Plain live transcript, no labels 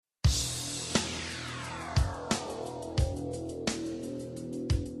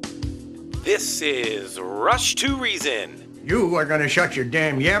This is Rush to Reason. You are going to shut your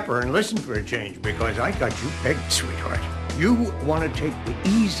damn yapper and listen for a change because I got you pegged, sweetheart. You want to take the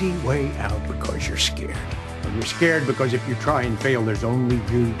easy way out because you're scared. And you're scared because if you try and fail, there's only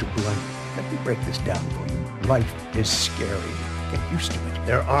you to blame. Let me break this down for you. Life is scary. Get used to it.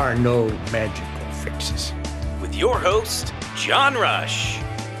 There are no magical fixes. With your host, John Rush.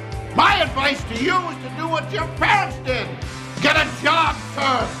 My advice to you is to do what your parents did. Get a job,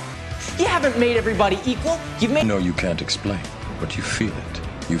 sir. You haven't made everybody equal. You've made... No, you can't explain, but you feel it.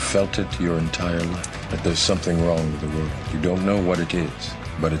 You felt it your entire life, that there's something wrong with the world. You don't know what it is,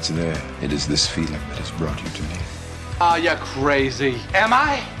 but it's there. It is this feeling that has brought you to me. Are you crazy? Am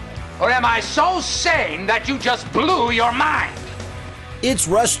I? Or am I so sane that you just blew your mind? It's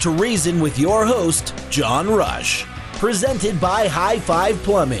Rush to Reason with your host, John Rush. Presented by High Five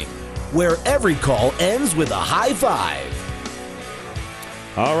Plumbing, where every call ends with a high five.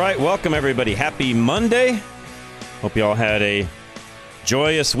 All right, welcome everybody. Happy Monday. Hope you all had a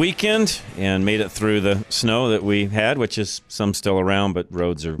joyous weekend and made it through the snow that we had, which is some still around, but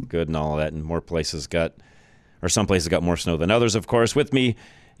roads are good and all of that, and some places got more snow than others, of course. With me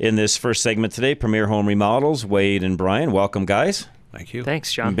in this first segment today, Premier Home Remodels, Wade and Brian. Welcome, guys. Thank you.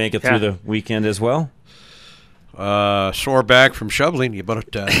 Thanks, John. You make it through the weekend as well? Sore back from shoveling,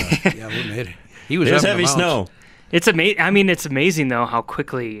 but yeah, we made it. It was heavy snow. It's amazing though how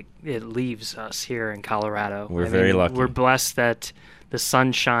quickly it leaves us here in Colorado. We're very lucky. We're blessed that the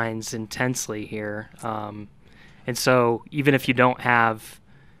sun shines intensely here, and so even if you don't have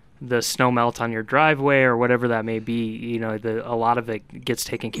the snow melt on your driveway or whatever that may be, a lot of it gets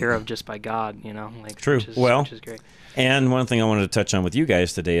taken care of just by God. True. Which is great. And one thing I wanted to touch on with you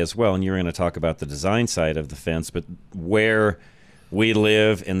guys today as well, and you're going to talk about the design side of the fence, but where we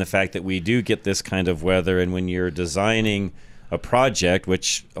live and the fact that we do get this kind of weather, and when you're designing a project,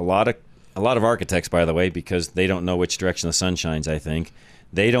 which a lot of architects, by the way, because they don't know which direction the sun shines, I think,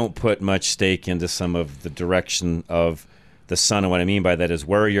 they don't put much stake into some of the direction of the sun. And what I mean by that is,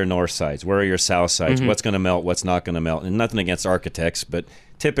 where are your north sides? Where are your south sides? Mm-hmm. What's going to melt? What's not going to melt? And nothing against architects, but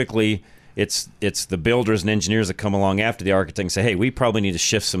typically it's the builders and engineers that come along after the architect and say, hey, we probably need to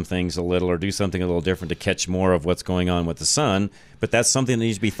shift some things a little or do something a little different to catch more of what's going on with the sun. But that's something that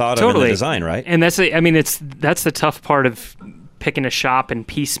needs to be thought of in the design, right? And that's the tough part of picking a shop and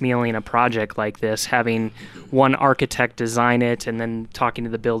piecemealing a project like this, having one architect design it and then talking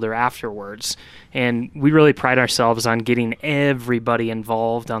to the builder afterwards. And we really pride ourselves on getting everybody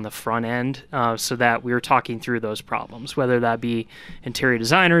involved on the front end so that we're talking through those problems, whether that be interior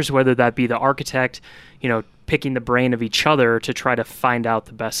designers, whether that be the architect, picking the brain of each other to try to find out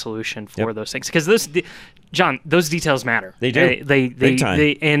the best solution for those things. Because John, those details matter. They do. Big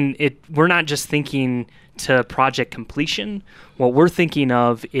time. We're not just thinking to project completion. What we're thinking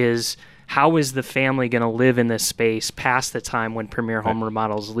of is, how is the family going to live in this space past the time when Premier Home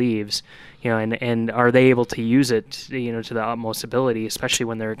Remodels leaves, and are they able to use it, to the utmost ability, especially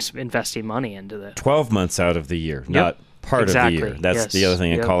when they're investing money into it. 12 months out of the year, not part of the year. That's the other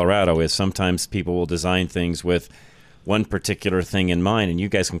thing in Colorado is sometimes people will design things with one particular thing in mind, and you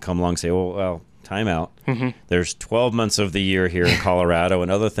guys can come along and say, oh, well, time out. Mm-hmm. There's 12 months of the year here in Colorado,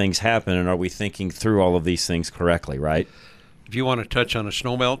 and other things happen, and are we thinking through all of these things correctly, right? If you want to touch on a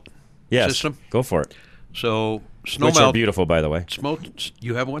snow melt system. Go for it. So snow Which melt are beautiful, by the way.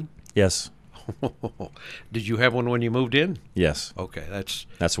 You have one? Yes. Did you have one when you moved in? Yes. Okay,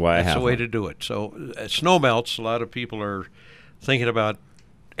 that's why I have That's the way one. to do it. So snow melts, a lot of people are thinking about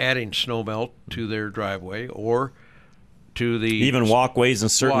adding snow melt to their driveway or to the even walkways in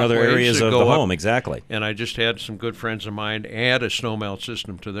certain other areas of the home. Exactly. And I just had some good friends of mine add a snow melt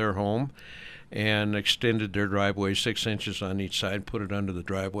system to their home and extended their driveway 6 inches on each side, put it under the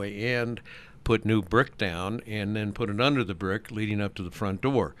driveway, and put new brick down, and then put it under the brick leading up to the front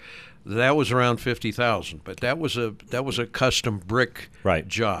door. That was around $50,000, but that was a custom brick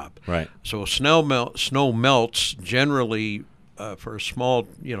job. Right. So snow melts generally for a small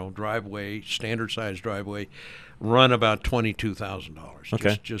driveway, standard size driveway, run about $22,000.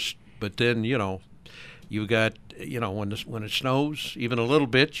 Okay. But then you got when it snows even a little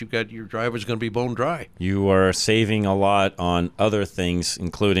bit, you've got your driveway's going to be bone dry. You are saving a lot on other things,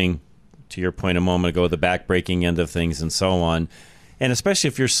 including, to your point a moment ago, the back-breaking end of things and so on. And especially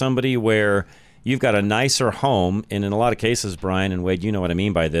if you're somebody where you've got a nicer home, and in a lot of cases, Brian and Wade, you know what I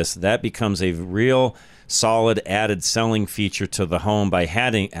mean by this, that becomes a real solid added selling feature to the home by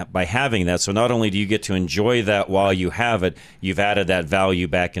having that. So not only do you get to enjoy that while you have it, you've added that value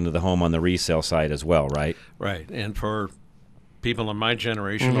back into the home on the resale side as well, right? Right. And for people in my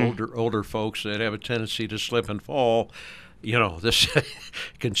generation, older folks that have a tendency to slip and fall, this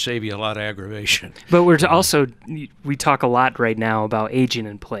can save you a lot of aggravation. But we talk a lot right now about aging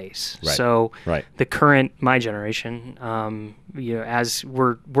in place. Right. So Right. my generation, as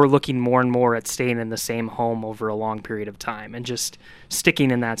we're looking more and more at staying in the same home over a long period of time and just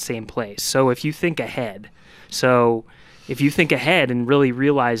sticking in that same place. So if you think ahead and really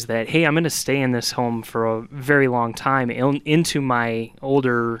realize that, hey, I'm going to stay in this home for a very long time into my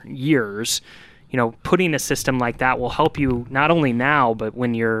older years, putting a system like that will help you not only now, but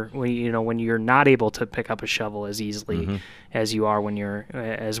when you're not able to pick up a shovel as easily as you are when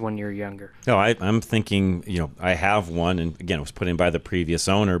you're younger. No, I'm thinking, I have one, and again, it was put in by the previous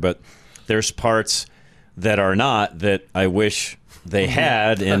owner, but there's parts that are not that I wish they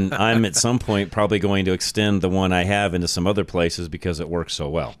had, and I'm at some point probably going to extend the one I have into some other places because it works so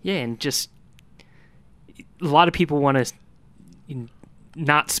well. Yeah, and just a lot of people want to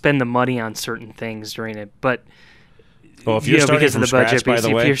not spend the money on certain things during it, but if you're starting from scratch, by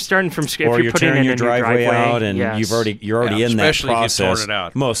the way, if you're starting from scratch, or if you're putting tearing in your a new driveway out, and yes. you're already in that especially if you've process. torn it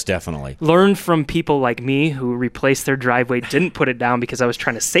out. Most definitely. Learn from people like me who replaced their driveway, didn't put it down because I was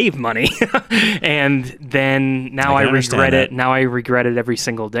trying to save money, and then now I regret it. Now I regret it every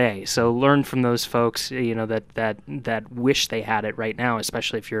single day. So learn from those folks, that wish they had it right now,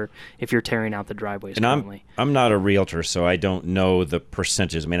 especially if you're tearing out the driveways. And currently. I'm not a realtor, so I don't know the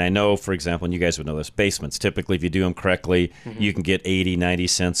percentages. I mean, I know, for example, and you guys would know this, basements. Typically, if you do them correctly, you can get 80, 90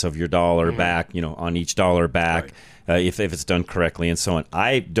 cents of your dollar back, on each dollar back, if it's done correctly and so on.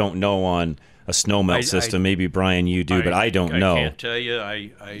 I don't know on a snow melt system. Maybe, Brian, you do, but I don't know. I can't tell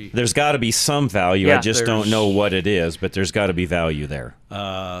you. There's got to be some value. Yeah, I just don't know what it is, but there's got to be value there.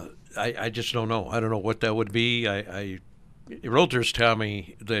 I just don't know. I don't know what that would be. Realtors tell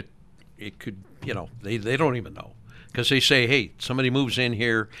me that it could, they don't even know, because they say, hey, somebody moves in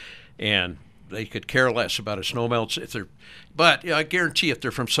here and they could care less about a snow melt but I guarantee if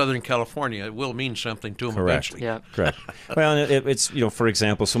they're from Southern California, it will mean something to them eventually. Yeah. Correct. Well, it's for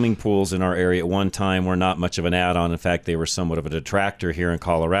example, swimming pools in our area at one time were not much of an add-on. In fact, they were somewhat of a detractor here in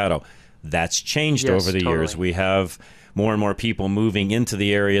Colorado. That's changed over the years. We have more and more people moving into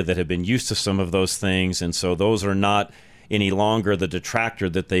the area that have been used to some of those things, and so those are not any longer the detractor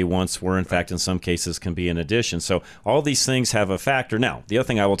that they once were. In fact, in some cases can be an addition. So all these things have a factor. Now, the other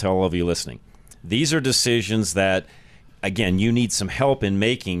thing I will tell all of you listening, these are decisions that, again, you need some help in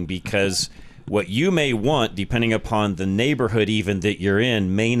making, because what you may want, depending upon the neighborhood even that you're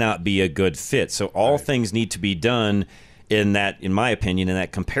in, may not be a good fit. So all things need to be done in that, in my opinion, in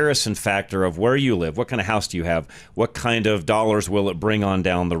that comparison factor of where you live. What kind of house do you have? What kind of dollars will it bring on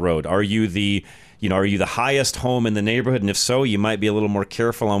down the road? Are you the highest home in the neighborhood? And if so, you might be a little more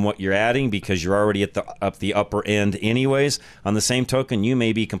careful on what you're adding because you're already at the upper end anyways. On the same token, you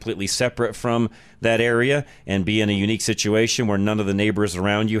may be completely separate from that area and be in a unique situation where none of the neighbors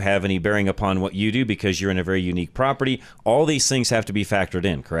around you have any bearing upon what you do because you're in a very unique property. All these things have to be factored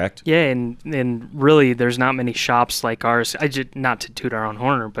in, correct? Yeah, and really, there's not many shops like ours. Not to toot our own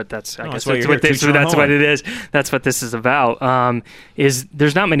horn, but that's what it is. That's what this is about. Is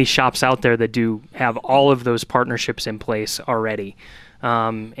there's not many shops out there that do have all of those partnerships in place already.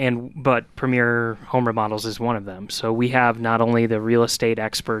 But Premier Home Remodels is one of them. So we have not only the real estate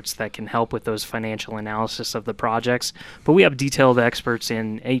experts that can help with those financial analysis of the projects, but we have detailed experts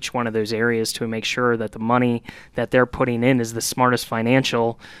in each one of those areas to make sure that the money that they're putting in is the smartest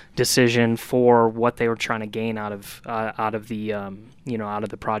financial decision for what they were trying to gain out of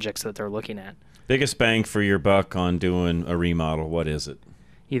the projects that they're looking at. Biggest bang for your buck on doing a remodel, what is it?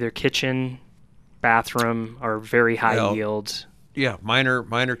 Either kitchen, bathroom, or very high yield. Yeah,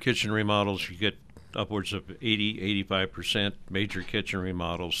 minor kitchen remodels, you get upwards of 80, 85%. Major kitchen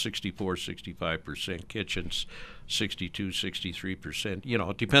remodels, 64, 65%. Kitchens, 62, 63%.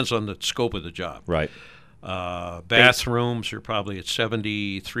 It depends on the scope of the job. Right. Bathrooms are probably at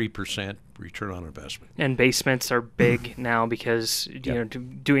 73% return on investment. And basements are big now because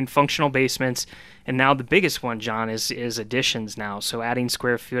doing functional basements, and now the biggest one, John, is additions now. So adding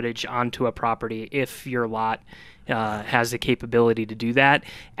square footage onto a property if your lot has the capability to do that.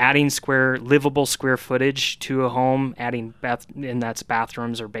 Adding livable square footage to a home, and that's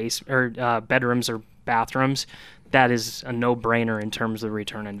bathrooms or bedrooms or bathrooms. That is a no-brainer in terms of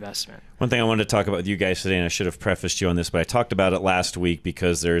return on investment. One thing I wanted to talk about with you guys today, and I should have prefaced you on this, but I talked about it last week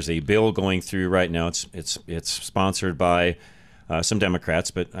because there's a bill going through right now. It's sponsored by some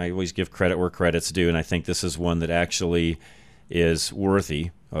Democrats, but I always give credit where credit's due, and I think this is one that actually is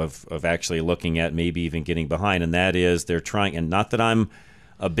worthy of actually looking at, maybe even getting behind, and that is they're trying, and not that I'm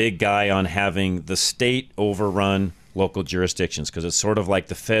a big guy on having the state overrun local jurisdictions, because it's sort of like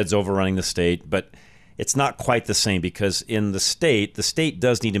the feds overrunning the state, but it's not quite the same, because in the state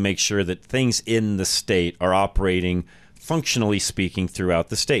does need to make sure that things in the state are operating functionally speaking throughout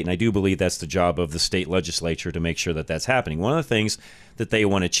the state. And I do believe that's the job of the state legislature, to make sure that that's happening. One of the things that they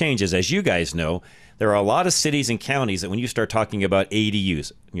want to change is, as you guys know, there are a lot of cities and counties that when you start talking about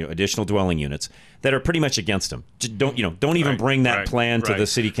ADUs, additional dwelling units, that are pretty much against them. Just don't even bring that plan to the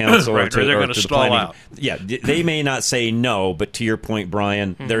city council or they're going to the stall planning. out. Yeah, they may not say no, but to your point,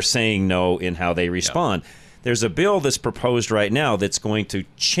 Brian, they're saying no in how they respond. There's a bill that's proposed right now that's going to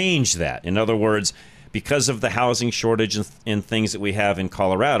change that. In other words, because of the housing shortage and things that we have in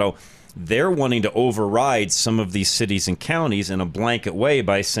Colorado, they're wanting to override some of these cities and counties in a blanket way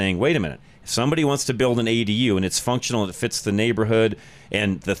by saying, wait a minute, if somebody wants to build an ADU and it's functional and it fits the neighborhood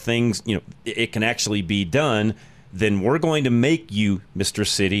and the things, it can actually be done, then we're going to make you, Mr.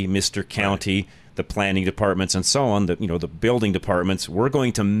 City, Mr. County, the planning departments and so on, the building departments, we're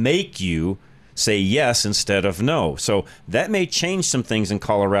going to make you say yes instead of no. So that may change some things in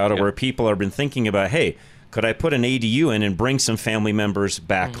Colorado where people have been thinking about, hey, could I put an ADU in and bring some family members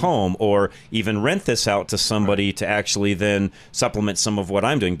back home, or even rent this out to somebody to actually then supplement some of what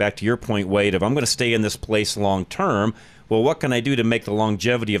I'm doing? Back to your point, Wade, if I'm going to stay in this place long term, well, what can I do to make the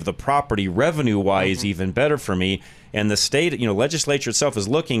longevity of the property revenue-wise even better for me? And the state, legislature itself is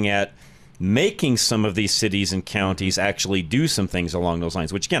looking at making some of these cities and counties actually do some things along those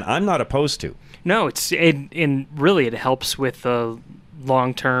lines, which, again, I'm not opposed to. No, and really it helps with the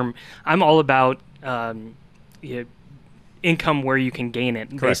long-term. I'm all about income where you can gain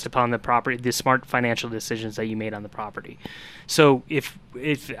it based upon the property, the smart financial decisions that you made on the property. So if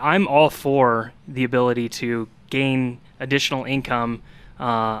I'm all for the ability to gain additional income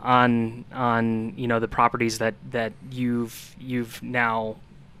on the properties that you've now.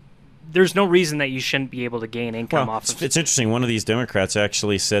 There's no reason that you shouldn't be able to gain income off of it. It's interesting. One of these Democrats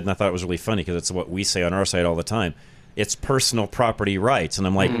actually said, and I thought it was really funny because it's what we say on our side all the time, it's personal property rights. And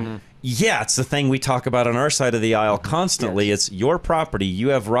I'm like, yeah, it's the thing we talk about on our side of the aisle constantly. Yes. It's your property. You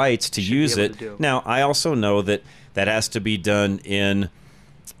have rights to use it. Now, I also know that has to be done in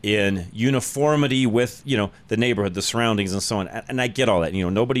uniformity with the neighborhood, the surroundings, and so on. And I get all that.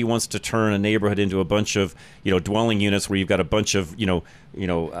 Nobody wants to turn a neighborhood into a bunch of dwelling units where you've got a bunch of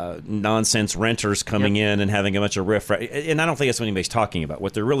nonsense renters coming in and having a bunch of riff. And I don't think that's what anybody's talking about.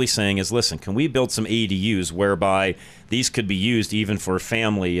 What they're really saying is, listen, can we build some ADUs whereby these could be used even for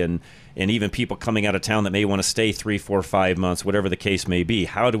family and even people coming out of town that may want to stay 3, 4, 5 months, whatever the case may be?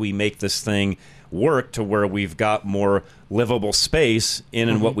 How do we make this thing work to where we've got more livable space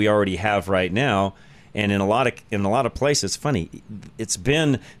in what we already have right now? And in a lot of places, it's funny, it's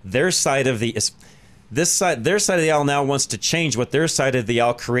been their side of the their side of the aisle now wants to change what their side of the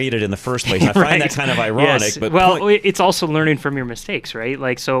aisle created in the first place. I find that kind of ironic. Yes. But it's also learning from your mistakes, right?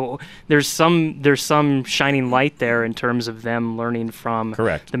 Like, so there's some shining light there in terms of them learning from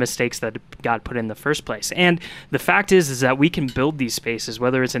the mistakes that got put in the first place. And the fact is that we can build these spaces,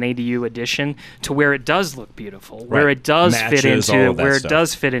 whether it's an ADU addition, to where it does look beautiful, where it does fit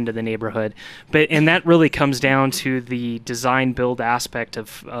into the neighborhood. And that really comes down to the design build aspect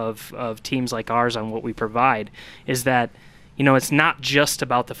of teams like ours on what we provide, is that it's not just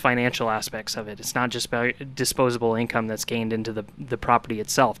about the financial aspects of it. It's not just about disposable income that's gained into the property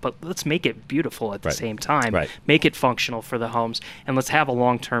itself, but let's make it beautiful at the same time. Make it functional for the homes, and let's have a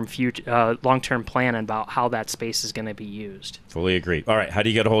long-term plan about how that space is going to be used. Fully agree. All right, how do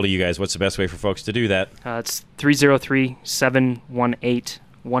you get a hold of you guys? What's the best way for folks to do that? It's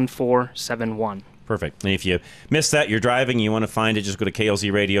 303-718-1471. Perfect. And if you missed that, you're driving, you want to find it, just go to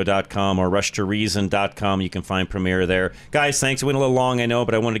klzradio.com or rushtoreason.com. You can find Premiere there. Guys, thanks. It went a little long, I know,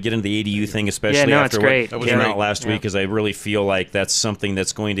 but I wanted to get into the ADU thing, especially after what came out last week, because I really feel like that's something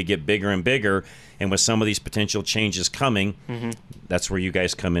that's going to get bigger and bigger. And with some of these potential changes coming, that's where you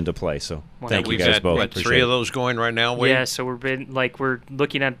guys come into play. So thank you guys both. We've got 3 of those going right now, Wade? Yeah, so we're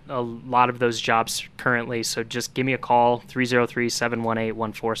looking at a lot of those jobs currently. So just give me a call,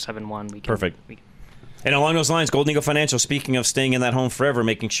 303-718-1471. Perfect. And along those lines, Golden Eagle Financial, speaking of staying in that home forever,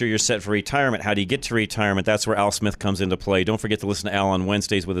 making sure you're set for retirement, how do you get to retirement? That's where Al Smith comes into play. Don't forget to listen to Al on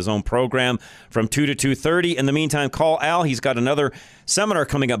Wednesdays with his own program from 2 to 2:30. In the meantime, call Al. He's got another seminar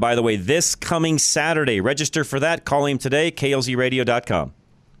coming up, by the way, this coming Saturday. Register for that. Call him today, klzradio.com.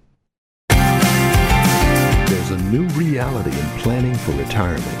 There's a new reality in planning for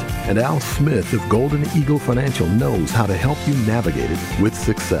retirement, and Al Smith of Golden Eagle Financial knows how to help you navigate it with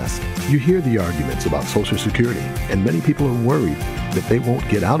success. You hear the arguments about Social Security, and many people are worried that they won't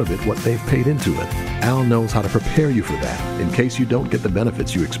get out of it what they've paid into it. Al knows how to prepare you for that in case you don't get the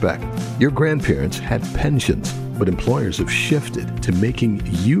benefits you expect. Your grandparents had pensions. but employers have shifted to making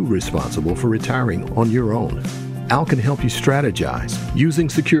you responsible for retiring on your own. Al can help you strategize using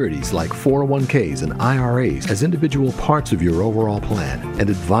securities like 401ks and IRAs as individual parts of your overall plan and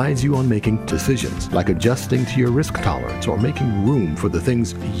advise you on making decisions like adjusting to your risk tolerance or making room for the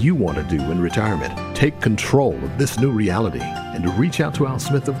things you want to do in retirement. Take control of this new reality and reach out to Al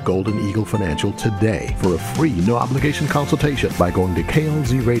Smith of Golden Eagle Financial today for a free no-obligation consultation by going to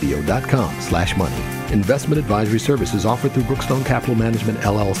klzradio.com/money. Investment advisory services offered through Brookstone Capital Management,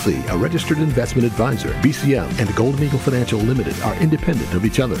 LLC, a registered investment advisor. BCM and Golden Eagle Financial Limited are independent of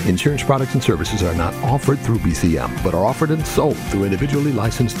each other. Insurance products and services are not offered through BCM, but are offered and sold through individually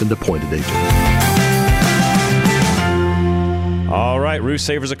licensed and appointed agents. All right, Roof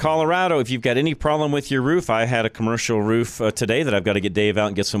Savers of Colorado. If you've got any problem with your roof, I had a commercial roof today that I've got to get Dave out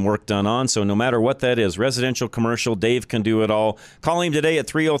and get some work done on. So no matter what that is, residential, commercial, Dave can do it all. Call him today at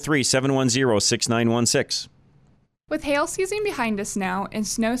 303-710-6916. With hail season behind us now and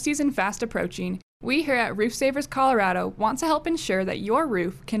snow season fast approaching, we here at Roof Savers Colorado want to help ensure that your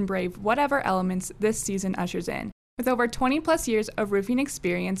roof can brave whatever elements this season ushers in. With over 20 plus years of roofing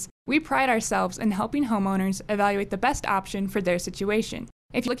experience, we pride ourselves in helping homeowners evaluate the best option for their situation.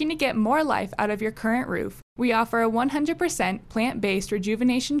 If you're looking to get more life out of your current roof, we offer a 100% plant-based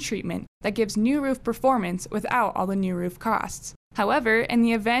rejuvenation treatment that gives new roof performance without all the new roof costs. However, in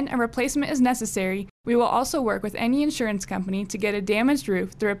the event a replacement is necessary, we will also work with any insurance company to get a damaged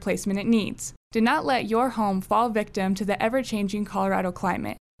roof the replacement it needs. Do not let your home fall victim to the ever-changing Colorado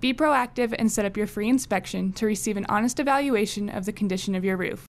climate. Be proactive and set up your free inspection to receive an honest evaluation of the condition of your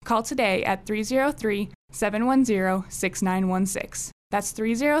roof. Call today at 303-710-6916. That's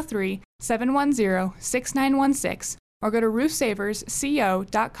 303-710-6916. Or go to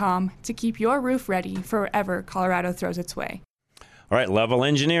roofsaversco.com to keep your roof ready for wherever Colorado throws its way. All right, Level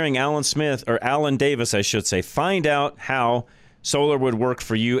Engineering, Alan Davis, I should say. Find out how solar would work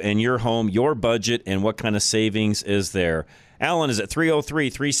for you and your home, your budget, and what kind of savings is there. Alan is at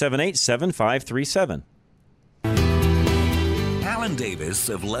 303-378-7537. Alan Davis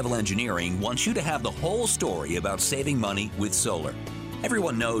of Level Engineering wants you to have the whole story about saving money with solar.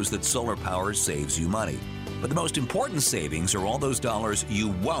 Everyone knows that solar power saves you money, but the most important savings are all those dollars you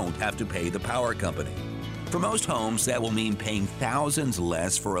won't have to pay the power company. For most homes, that will mean paying thousands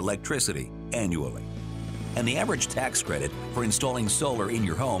less for electricity annually. And the average tax credit for installing solar in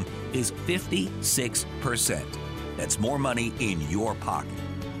your home is 56%. That's more money in your pocket.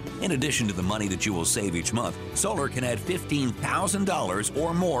 In addition to the money that you will save each month, solar can add $15,000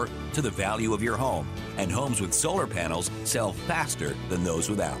 or more to the value of your home. And homes with solar panels sell faster than those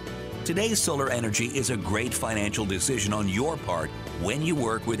without. Today's solar energy is a great financial decision on your part when you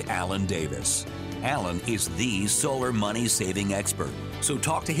work with Alan Davis. Alan is the solar money-saving expert. So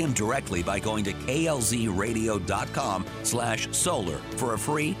talk to him directly by going to klzradio.com/solar for a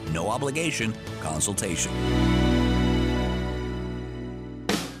free, no-obligation consultation.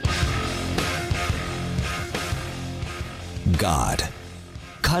 God,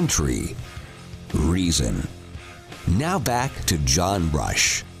 country, reason. Now back to John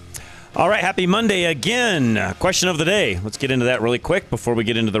Rush. All right, happy Monday again. Question of the day. Let's get into that really quick before we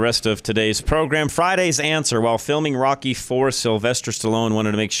get into the rest of today's program. Friday's answer. While filming Rocky IV, Sylvester Stallone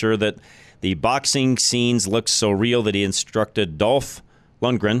wanted to make sure that the boxing scenes looked so real that he instructed Dolph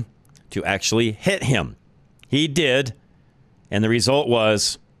Lundgren to actually hit him. He did, and the result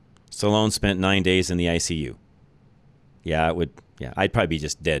was Stallone spent 9 days in the ICU. I'd probably be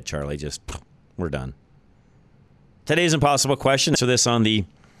just dead, Charlie. We're done. Today's impossible question. Answer this on the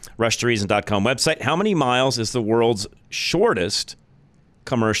rushtoreason.com website. How many miles is the world's shortest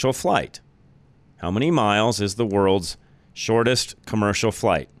commercial flight? How many miles is the world's shortest commercial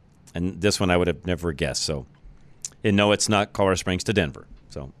flight? And this one I would have never guessed. So, and no, it's not Colorado Springs to Denver.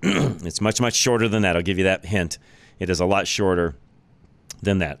 So it's much, much shorter than that. I'll give you that hint. It is a lot shorter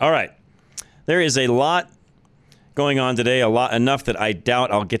than that. All right. There is a lot going on today, enough that I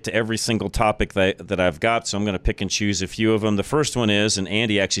doubt I'll get to every single topic that I've got, so I'm going to pick and choose a few of them. The first one is, and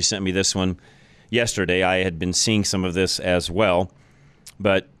Andy actually sent me this one yesterday. I had been seeing some of this as well,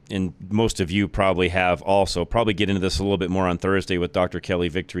 and most of you probably have also. Probably get into this a little bit more on Thursday with Dr. Kelly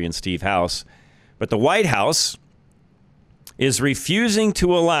Victory and Steve House. But the White House is refusing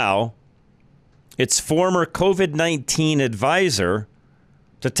to allow its former COVID-19 advisor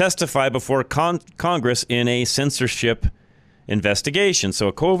to testify before Congress in a censorship investigation. So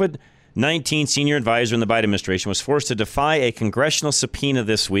a COVID-19 senior advisor in the Biden administration was forced to defy a congressional subpoena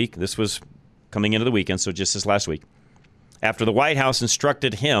this week. This was coming into the weekend, so just this last week, after the White House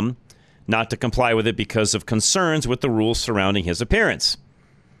instructed him not to comply with it because of concerns with the rules surrounding his appearance.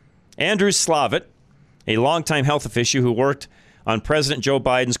 Andrew Slavitt a longtime health official who worked on President Joe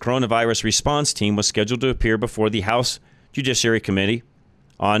Biden's coronavirus response team, was scheduled to appear before the House Judiciary Committee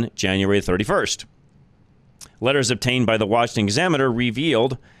on January 31st. Letters obtained by the Washington Examiner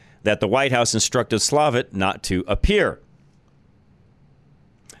revealed that the White House instructed Slavitt not to appear.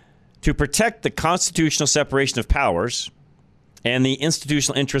 To protect the constitutional separation of powers and the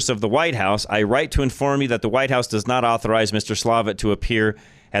institutional interests of the White House, I write to inform you that the White House does not authorize Mr. Slavitt to appear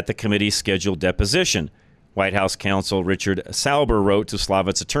at the committee's scheduled deposition. White House counsel Richard Sauber wrote to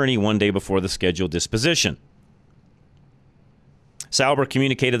Slavitt's attorney one day before the scheduled disposition. Sauber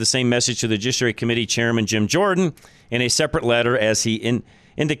communicated the same message to the Judiciary Committee Chairman Jim Jordan in a separate letter, as he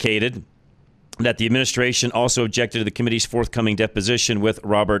indicated that the administration also objected to the committee's forthcoming deposition with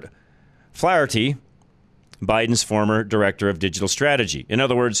Robert Flaherty, Biden's former director of digital strategy. In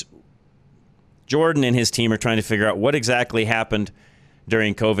other words, Jordan and his team are trying to figure out what exactly happened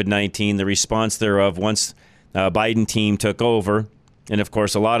during COVID-19, the response thereof once Biden team took over. And of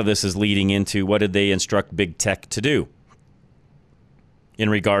course, a lot of this is leading into what did they instruct big tech to do in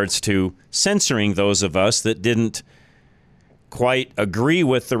regards to censoring those of us that didn't quite agree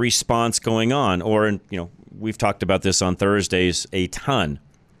with the response going on. Or, we've talked about this on Thursdays a ton.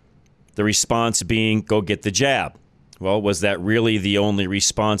 The response being, go get the jab. Well, was that really the only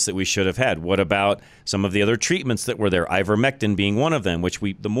response that we should have had? What about some of the other treatments that were there? Ivermectin being one of them, which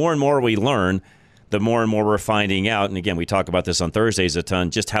the more and more we learn, the more and more we're finding out. And again, we talk about this on Thursdays a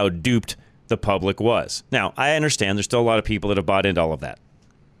ton, just how duped the public was. Now, I understand there's still a lot of people that have bought into all of that.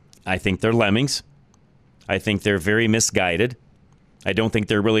 I think they're lemmings. I think they're very misguided. I don't think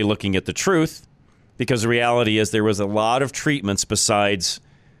they're really looking at the truth, because the reality is there was a lot of treatments besides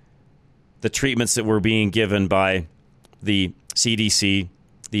the treatments that were being given by the CDC,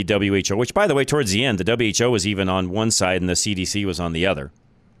 the WHO, which, by the way, towards the end, the WHO was even on one side and the CDC was on the other.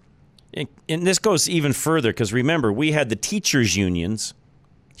 And this goes even further, because remember, we had the teachers' union,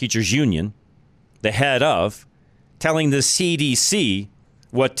 the head of, telling the CDC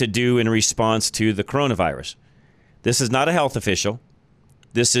what to do in response to the coronavirus. This is not a health official.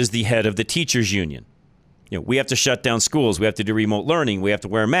 This is the head of the teachers' union. We have to shut down schools. We have to do remote learning. We have to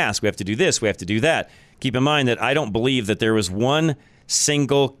wear masks. We have to do this. We have to do that. Keep in mind that I don't believe that there was one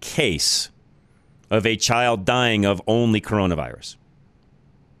single case of a child dying of only coronavirus.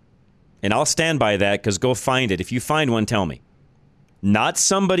 And I'll stand by that, because go find it. If you find one, tell me. Not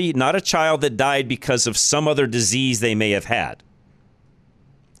a child that died because of some other disease they may have had.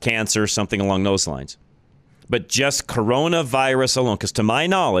 Cancer, something along those lines. But just coronavirus alone, because to my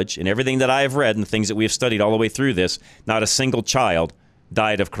knowledge, and everything that I have read and the things that we have studied all the way through this, not a single child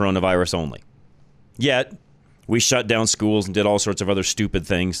died of coronavirus only. Yet, we shut down schools and did all sorts of other stupid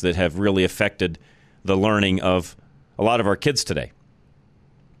things that have really affected the learning of a lot of our kids today.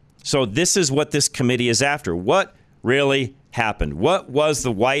 So this is what this committee is after. What really happened? What was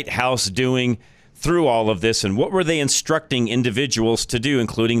the White House doing through all of this, and what were they instructing individuals to do,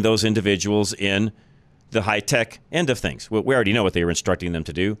 including those individuals in the high-tech end of things? We already know what they were instructing them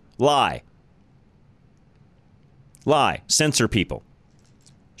to do. Lie. Censor people.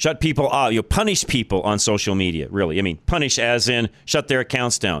 Shut people out. Punish people on social media, really. I mean, punish as in shut their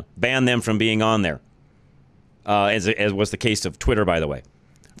accounts down. Ban them from being on there. As was the case of Twitter, by the way.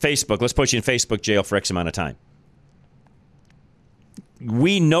 Facebook, let's put you in Facebook jail for X amount of time.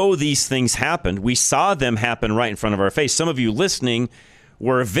 We know these things happened. We saw them happen right in front of our face. Some of you listening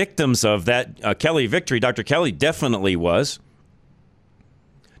were victims of that. Kelly Victory, Dr. Kelly definitely was.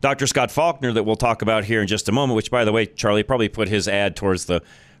 Dr. Scott Faulkner, that we'll talk about here in just a moment, which, by the way, Charlie probably put his ad towards the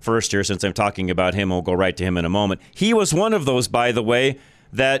first here since I'm talking about him. We'll go right to him in a moment. He was one of those, by the way,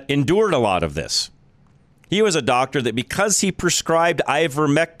 that endured a lot of this. He was a doctor that, because he prescribed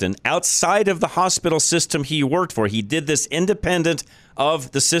ivermectin outside of the hospital system he worked for, he did this independent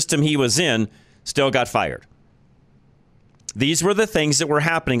of the system he was in, still got fired. These were the things that were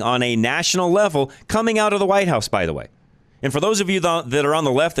happening on a national level coming out of the White House, by the way. And for those of you that are on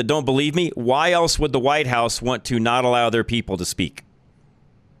the left that don't believe me, why else would the White House want to not allow their people to speak?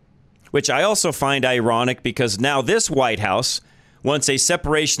 Which I also find ironic, because now this White House wants a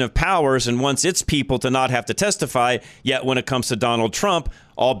separation of powers and wants its people to not have to testify, yet when it comes to Donald Trump,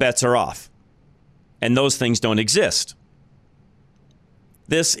 all bets are off. And those things don't exist.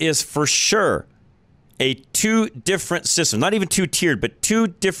 This is for sure a two different system, not even two-tiered, but two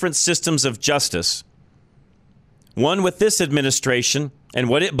different systems of justice. One with this administration and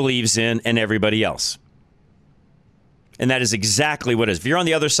what it believes in, and everybody else. And that is exactly what it is. If you're on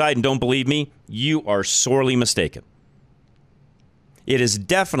the other side and don't believe me, you are sorely mistaken. It is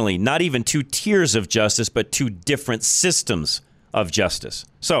definitely not even two tiers of justice, but two different systems of justice.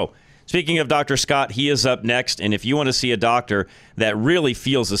 So, Speaking of Dr. Scott, he is up next, and if you want to see a doctor that really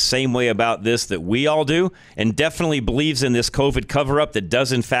feels the same way about this that we all do and definitely believes in this COVID cover-up that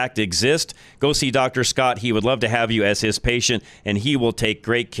does in fact exist, go see Dr. Scott. He would love to have you as his patient, and he will take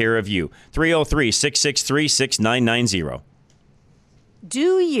great care of you. 303-663-6990.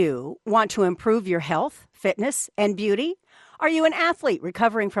 Do you want to improve your health, fitness, and beauty? Are you an athlete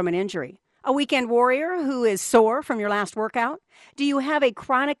recovering from an injury? A weekend warrior who is sore from your last workout? Do you have a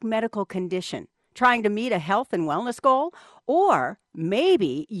chronic medical condition trying to meet a health and wellness goal? Or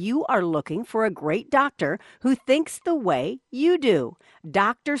maybe you are looking for a great doctor who thinks the way you do.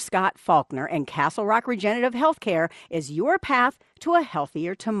 Dr. Scott Faulkner and Castle Rock Regenerative Healthcare is your path to a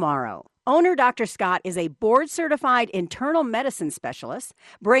healthier tomorrow. Owner Dr. Scott is a board-certified internal medicine specialist,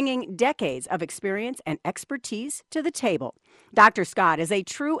 bringing decades of experience and expertise to the table. Dr. Scott is a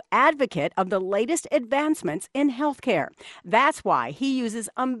true advocate of the latest advancements in healthcare. That's why he uses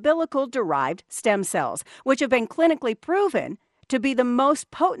umbilical-derived stem cells, which have been clinically proven to be the most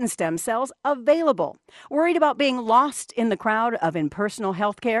potent stem cells available. Worried about being lost in the crowd of impersonal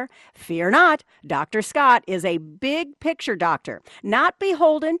healthcare? Fear not. Dr. Scott is a big picture doctor, not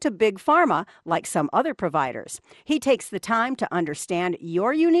beholden to big pharma like some other providers. He takes the time to understand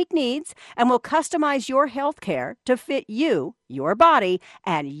your unique needs and will customize your healthcare to fit you, your body,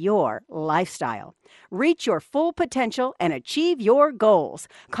 and your lifestyle. Reach your full potential and achieve your goals.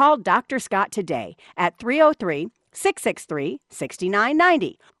 Call Dr. Scott today at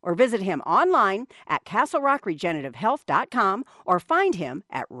 303-663-6990 or visit him online at castlerockregenerativehealth.com or find him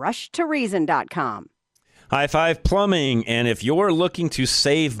at rushtoreason.com. High Five Plumbing, and if you're looking to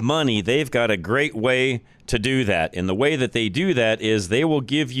save money, they've got a great way to do that. And the way that they do that is they will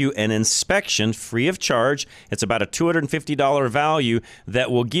give you an inspection free of charge. It's about a $250 value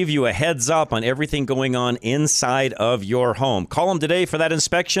that will give you a heads up on everything going on inside of your home. Call them today for that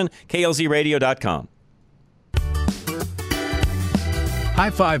inspection, klzradio.com. High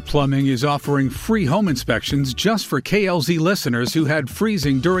Five Plumbing is offering free home inspections just for KLZ listeners who had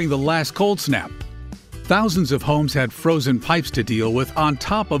freezing during the last cold snap. Thousands of homes had frozen pipes to deal with on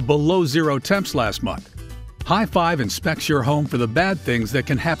top of below zero temps last month. High Five inspects your home for the bad things that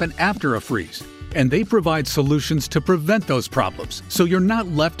can happen after a freeze, and they provide solutions to prevent those problems so you're not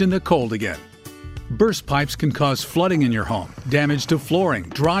left in the cold again. Burst pipes can cause flooding in your home, damage to flooring,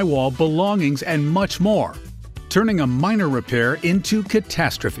 drywall, belongings, and much more, turning a minor repair into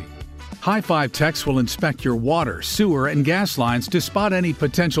catastrophe. High Five techs will inspect your water, sewer, and gas lines to spot any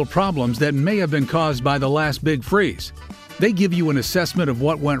potential problems that may have been caused by the last big freeze. They give you an assessment of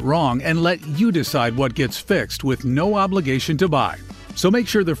what went wrong and let you decide what gets fixed with no obligation to buy. So make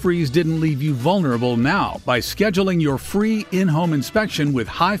sure the freeze didn't leave you vulnerable now by scheduling your free in-home inspection with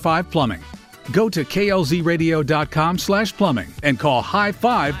High Five Plumbing. Go to klzradio.com/plumbing and call High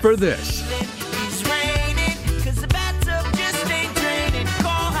Five for this.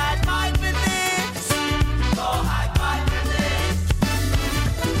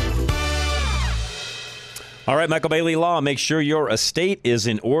 All right, Michael Bailey Law. Make sure your estate is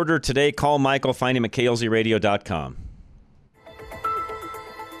in order today. Call Michael. Find him at klzradio.com.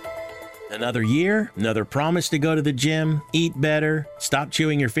 Another year, another promise to go to the gym, eat better, stop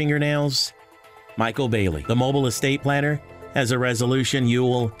chewing your fingernails. Michael Bailey, the mobile estate planner, has a resolution you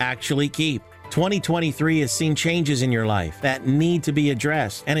will actually keep. 2023 has seen changes in your life that need to be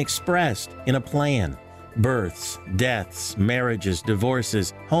addressed and expressed in a plan. Births, deaths, marriages,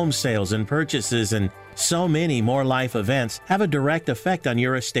 divorces, home sales and purchases, and so many more life events have a direct effect on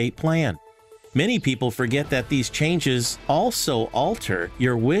your estate plan. Many people forget that these changes also alter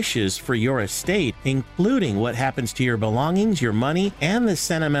your wishes for your estate, including what happens to your belongings, your money, and the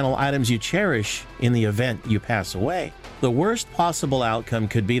sentimental items you cherish in the event you pass away. The worst possible outcome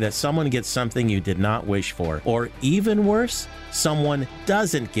could be that someone gets something you did not wish for, or even worse, someone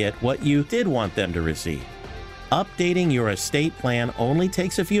doesn't get what you did want them to receive. Updating your estate plan only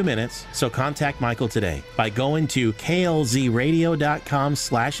takes a few minutes, so contact Michael today by going to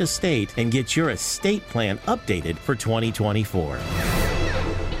klzradio.com/estate and get your estate plan updated for 2024.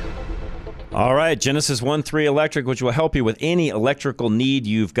 All right, Genesis 1-3 Electric, which will help you with any electrical need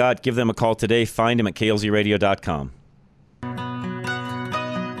you've got. Give them a call today. Find them at klzradio.com.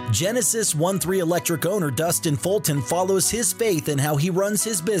 Genesis 1-3 Electric owner Dustin Fulton follows his faith in how he runs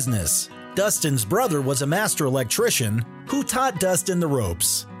his business. Dustin's brother was a master electrician who taught Dustin the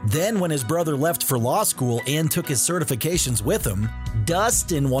ropes. Then when his brother left for law school and took his certifications with him,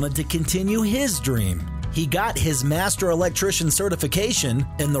 Dustin wanted to continue his dream. He got his master electrician certification,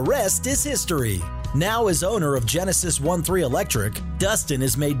 and the rest is history. Now as owner of Genesis 1-3 Electric, Dustin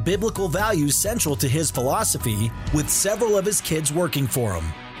has made biblical values central to his philosophy, with several of his kids working for him.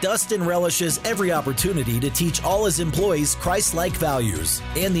 Dustin relishes every opportunity to teach all his employees Christ-like values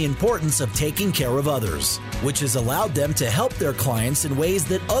and the importance of taking care of others, which has allowed them to help their clients in ways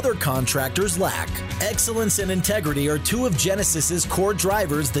that other contractors lack. Excellence and integrity are two of Genesis's core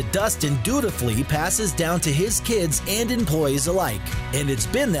drivers that Dustin dutifully passes down to his kids and employees alike, and it's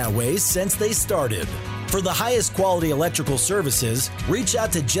been that way since they started. For the highest quality electrical services, reach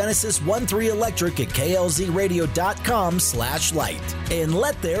out to Genesis 13 Electric at klzradio.com/light and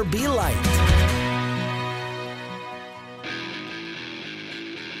let there be light.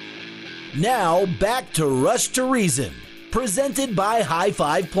 Now back to Rush to Reason, presented by High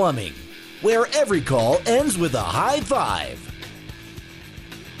Five Plumbing, where every call ends with a high five.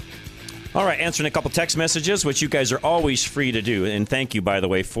 All right, answering a couple text messages, which you guys are always free to do, and thank you, by the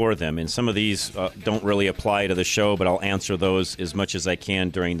way, for them. And some of these don't really apply to the show, but I'll answer those as much as I can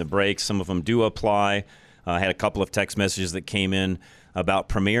during the break. Some of them do apply. I had a couple of text messages that came in about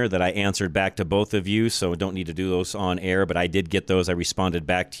Premier that I answered back to both of you, so don't need to do those on air, but I did get those. I responded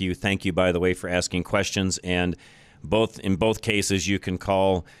back to you. Thank you, by the way, for asking questions, and in both cases, you can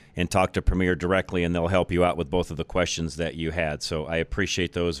call and talk to Premier directly, and they'll help you out with both of the questions that you had. So I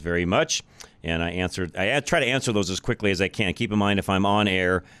appreciate those very much, and I try to answer those as quickly as I can. Keep in mind, if I'm on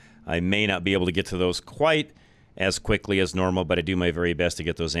air, I may not be able to get to those quite as quickly as normal, but I do my very best to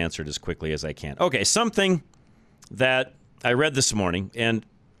get those answered as quickly as I can. Okay, something that I read this morning, and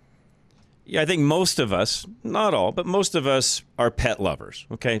I think most of us, not all, but most of us are pet lovers,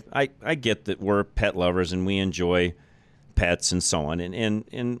 okay? I get that we're pet lovers and we enjoy pets and so on,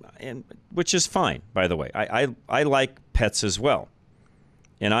 and which is fine, by the way. I like pets as well,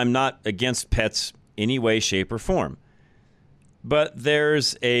 and I'm not against pets any way, shape, or form. But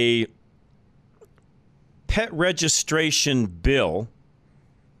there's a pet registration bill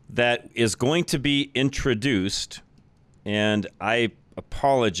that is going to be introduced, and I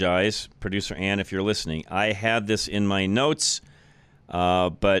apologize, Producer Ann, if you're listening. I had this in my notes,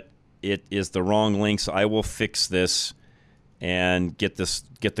 but it is the wrong link, so I will fix this and get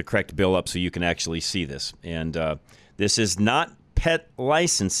the correct bill up so you can actually see this. And this is not pet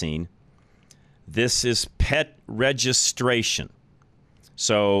licensing. This is pet registration.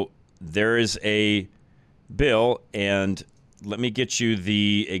 So there is a bill, and let me get you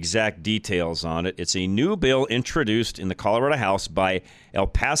the exact details on it. It's a new bill introduced in the Colorado House by El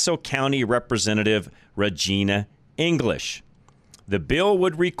Paso County Representative Regina English. The bill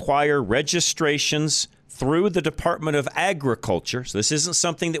would require registrations through the Department of Agriculture. So this isn't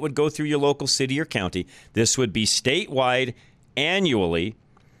something that would go through your local city or county. This would be statewide annually.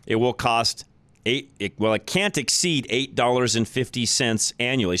 It will cost it can't exceed $8.50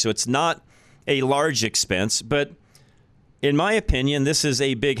 annually. So it's not a large expense, but in my opinion, this is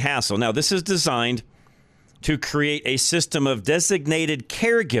a big hassle. Now, this is designed to create a system of designated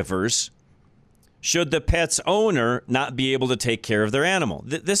caregivers should the pet's owner not be able to take care of their animal.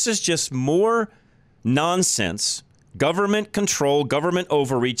 This is just more nonsense, government control, government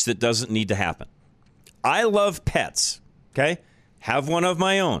overreach that doesn't need to happen. I love pets, okay? Have one of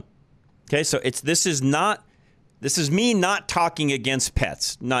my own. Okay, so this is me not talking against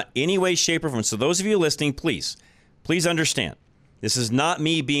pets, not any way, shape, or form. So those of you listening, please understand. This is not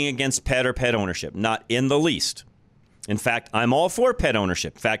me being against pet or pet ownership, not in the least. In fact, I'm all for pet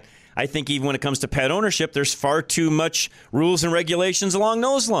ownership. In fact, I think even when it comes to pet ownership, there's far too much rules and regulations along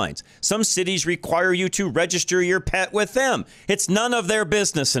those lines. Some cities require you to register your pet with them. It's none of their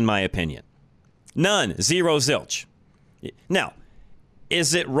business, in my opinion. None. Zero zilch. Now,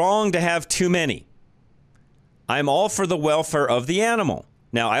 is it wrong to have too many? I'm all for the welfare of the animal.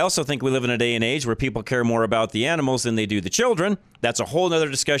 Now, I also think we live in a day and age where people care more about the animals than they do the children. That's a whole other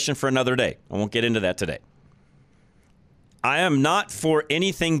discussion for another day. I won't get into that today. I am not for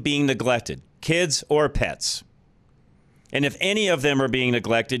anything being neglected, kids or pets. And if any of them are being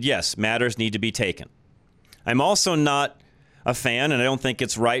neglected, yes, matters need to be taken. I'm also not a fan, and I don't think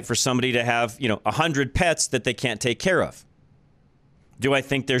it's right for somebody to have, 100 pets that they can't take care of. Do I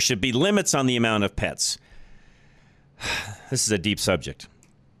think there should be limits on the amount of pets? This is a deep subject.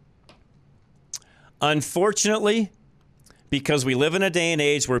 Unfortunately, because we live in a day and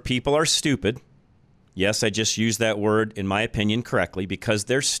age where people are stupid, yes, I just used that word, in my opinion, correctly, because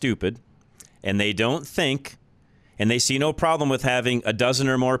they're stupid, and they don't think, and they see no problem with having a dozen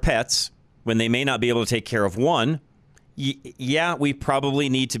or more pets when they may not be able to take care of one. Yeah, we probably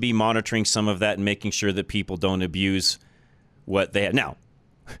need to be monitoring some of that and making sure that people don't abuse what they have. Now,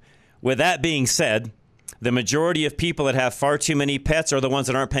 with that being said, the majority of people that have far too many pets are the ones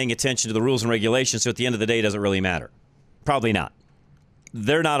that aren't paying attention to the rules and regulations, so at the end of the day, it doesn't really matter. Probably not.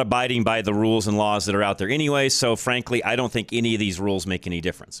 they're not abiding by the rules and laws that are out there anyway. So frankly, I don't think any of these rules make any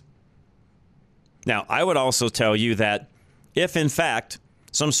difference. Now, I would also tell you that if in fact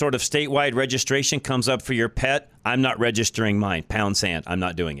some sort of statewide registration comes up for your pet, I'm not registering mine. Pound sand. I'm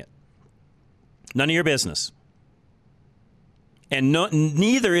not doing it. None of your business. And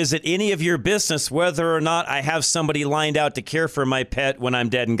neither is it any of your business whether or not I have somebody lined out to care for my pet when I'm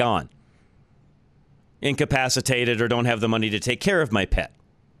dead and gone, incapacitated, or don't have the money to take care of my pet.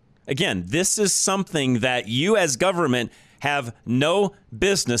 Again, this is something that you as government have no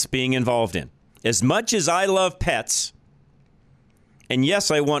business being involved in. As much as I love pets, and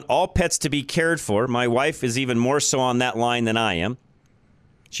yes, I want all pets to be cared for. My wife is even more so on that line than I am.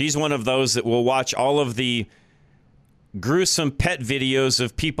 She's one of those that will watch all of the gruesome pet videos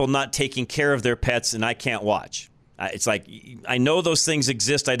of people not taking care of their pets, and I can't watch. It's like, I know those things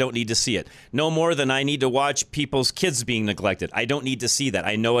exist. I don't need to see it. No more than I need to watch people's kids being neglected. I don't need to see that.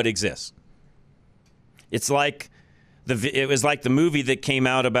 I know it exists. It was like the movie that came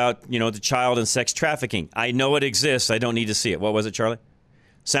out about, the child and sex trafficking. I know it exists. I don't need to see it. What was it, Charlie?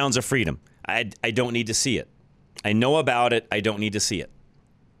 Sounds of Freedom. I don't need to see it. I know about it. I don't need to see it.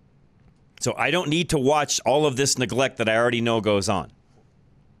 So I don't need to watch all of this neglect that I already know goes on.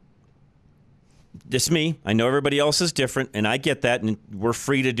 Just me. I know everybody else is different, and I get that, and we're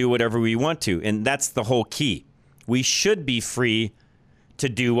free to do whatever we want to. And that's the whole key. We should be free to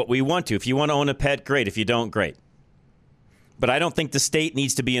do what we want to. If you want to own a pet, great. If you don't, great. But I don't think the state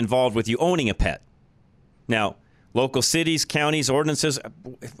needs to be involved with you owning a pet. Now, local cities, counties, ordinances,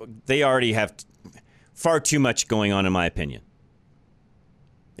 they already have far too much going on, in my opinion.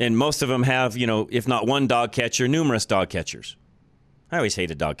 And most of them have, if not one dog catcher, numerous dog catchers. I always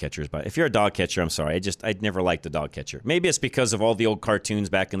hated dog catchers, but if you're a dog catcher, I'm sorry. I'd never liked the dog catcher. Maybe it's because of all the old cartoons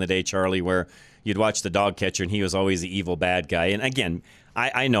back in the day, Charlie, where you'd watch the dog catcher and he was always the evil bad guy. And again,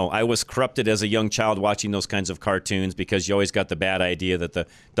 I know I was corrupted as a young child watching those kinds of cartoons because you always got the bad idea that the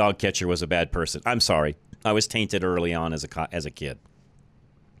dog catcher was a bad person. I'm sorry. I was tainted early on as a kid.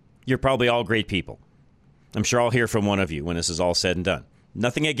 You're probably all great people. I'm sure I'll hear from one of you when this is all said and done.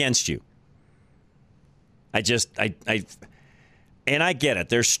 Nothing against you. And I get it.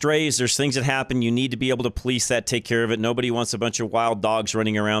 There's strays. There's things that happen. You need to be able to police that, take care of it. Nobody wants a bunch of wild dogs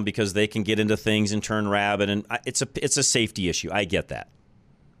running around because they can get into things and turn rabid. And it's a safety issue. I get that.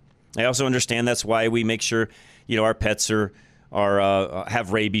 I also understand that's why we make sure, our pets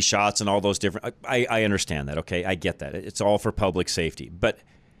have rabies shots and all those different. I understand that. Okay, I get that. It's all for public safety. But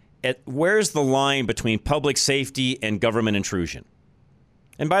where's the line between public safety and government intrusion?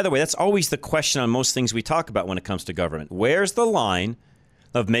 And by the way, that's always the question on most things we talk about when it comes to government. Where's the line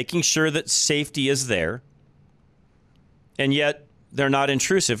of making sure that safety is there, and yet they're not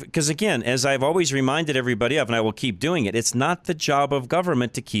intrusive? Because again, as I've always reminded everybody of, and I will keep doing it, it's not the job of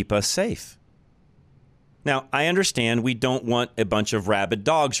government to keep us safe. Now, I understand we don't want a bunch of rabid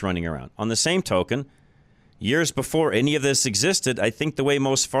dogs running around. On the same token, years before any of this existed, I think the way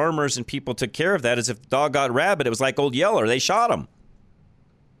most farmers and people took care of that is if the dog got rabid, it was like Old Yeller. They shot him.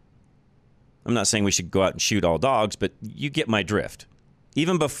 I'm not saying we should go out and shoot all dogs, but you get my drift.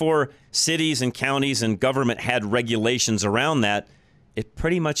 Even before cities and counties and government had regulations around that, it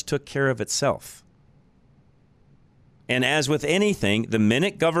pretty much took care of itself. And as with anything, the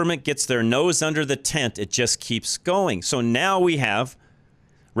minute government gets their nose under the tent, it just keeps going. So now we have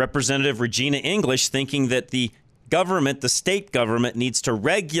Representative Regina English thinking that the government, the state government, needs to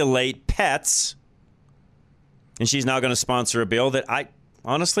regulate pets. And she's now going to sponsor a bill that I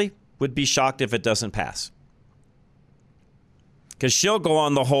honestly would be shocked if it doesn't pass. Because she'll go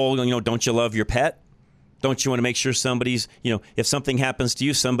on the whole, don't you love your pet? Don't you want to make sure somebody's, if something happens to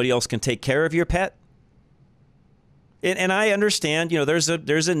you, somebody else can take care of your pet? And I understand, there's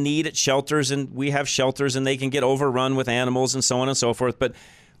a need at shelters, and we have shelters, and they can get overrun with animals and so on and so forth. But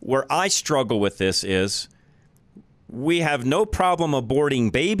where I struggle with this is we have no problem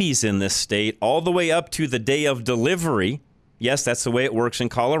aborting babies in this state all the way up to the day of delivery. Yes, that's the way it works in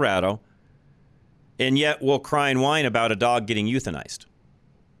Colorado. And yet we'll cry and whine about a dog getting euthanized.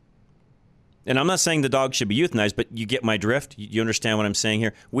 And I'm not saying the dog should be euthanized, but you get my drift? You understand what I'm saying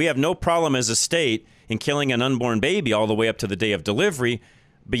here? We have no problem as a state in killing an unborn baby all the way up to the day of delivery,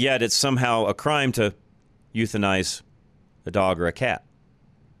 but yet it's somehow a crime to euthanize a dog or a cat.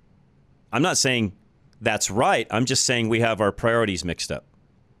 I'm not saying that's right. I'm just saying we have our priorities mixed up.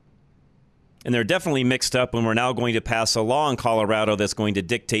 And they're definitely mixed up when we're now going to pass a law in Colorado that's going to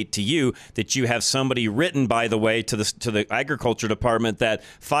dictate to you that you have somebody written, by the way, to the agriculture department that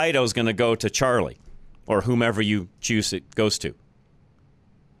Fido's going to go to Charlie or whomever you choose it goes to.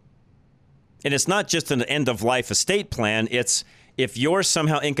 And it's not just an end-of-life estate plan. It's if you're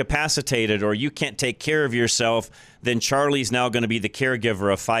somehow incapacitated or you can't take care of yourself, then Charlie's now going to be the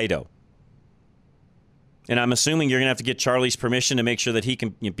caregiver of Fido. And I'm assuming you're going to have to get Charlie's permission to make sure that he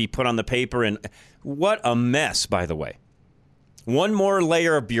can be put on the paper. And what a mess, by the way. One more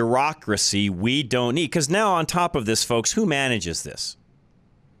layer of bureaucracy we don't need. Because now on top of this, folks, who manages this?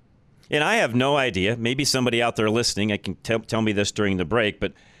 And I have no idea. Maybe somebody out there listening, I can tell me this during the break,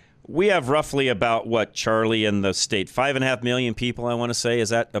 but we have roughly about, what, Charlie, in the state, 5.5 million people, I want to say. Is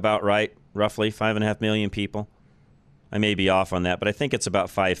that about right? Roughly 5.5 million people? I may be off on that, but I think it's about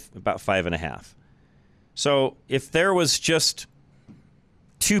 5.5. So if there was just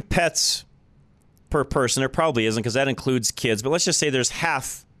 2 pets per person, there probably isn't because that includes kids, but let's just say there's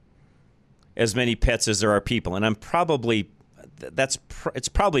half as many pets as there are people, and it's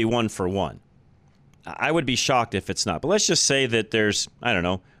probably 1 for 1. I would be shocked if it's not. But let's just say that there's, I don't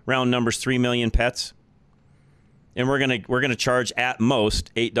know, round numbers, 3 million pets. And we're gonna charge at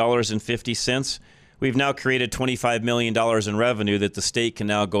most $8.50. We've now created $25 million in revenue that the state can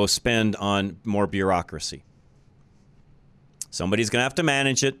now go spend on more bureaucracy. Somebody's gonna have to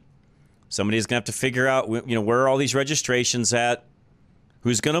manage it. Somebody's gonna have to figure out, where are all these registrations at?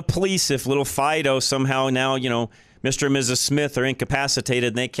 Who's gonna police if little Fido somehow now, Mr. and Mrs. Smith are incapacitated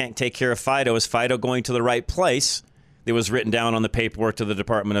and they can't take care of Fido? Is Fido going to the right place? It was written down on the paperwork to the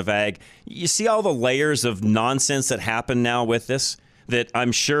Department of Ag. You see all the layers of nonsense that happen now with this that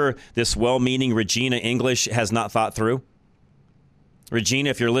I'm sure this well-meaning Regina English has not thought through? Regina,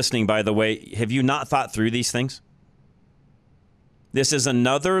 if you're listening, by the way, have you not thought through these things? This is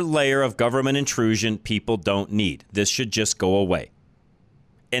another layer of government intrusion people don't need. This should just go away.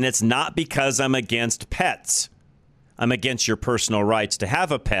 And it's not because I'm against pets. I'm against your personal rights to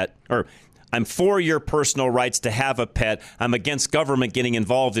have a pet, or I'm for your personal rights to have a pet. I'm against government getting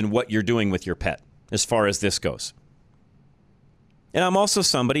involved in what you're doing with your pet, as far as this goes. And I'm also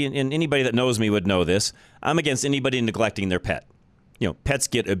somebody, and anybody that knows me would know this, I'm against anybody neglecting their pet. Pets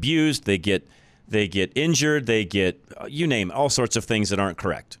get abused, they get injured, they get, you name it, all sorts of things that aren't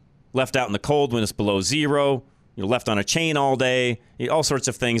correct. Left out in the cold when it's below zero, left on a chain all day, all sorts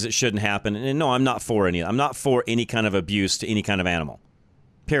of things that shouldn't happen. And no, I'm not for any of that. I'm not for any kind of abuse to any kind of animal.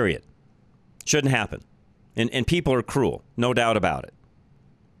 Period. Shouldn't happen. And people are cruel, no doubt about it.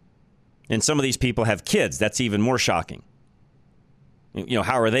 And some of these people have kids. That's even more shocking.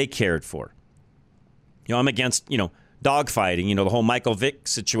 How are they cared for? I'm against, dog fighting, the whole Michael Vick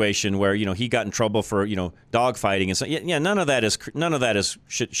situation where, he got in trouble for, dog fighting and so. Yeah, none of that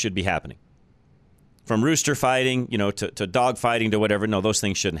should be happening. From rooster fighting, to dog fighting to whatever. No, those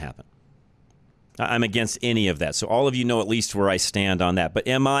things shouldn't happen. I'm against any of that. So all of you know at least where I stand on that. But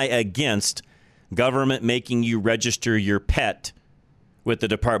am I against government making you register your pet with the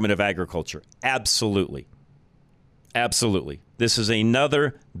Department of Agriculture? Absolutely. Absolutely. This is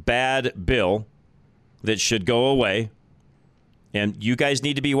another bad bill that should go away. And you guys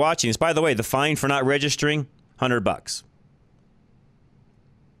need to be watching this. By the way, the fine for not registering, $100.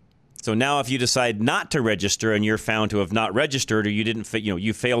 So now if you decide not to register and you're found to have not registered, or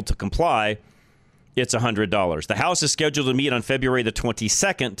you failed to comply, it's $100. The House is scheduled to meet on February the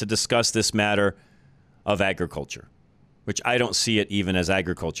 22nd to discuss this matter of agriculture, which I don't see it even as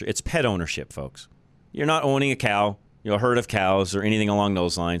agriculture. It's pet ownership, folks. You're not owning a cow, a herd of cows or anything along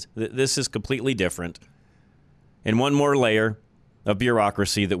those lines. This is completely different. And one more layer of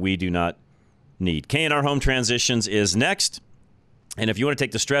bureaucracy that we do not need. K&R Home Transitions is next. And if you want to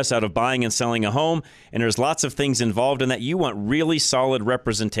take the stress out of buying and selling a home, and there's lots of things involved in that, you want really solid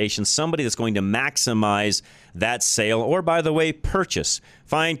representation, somebody that's going to maximize that sale or, by the way, purchase.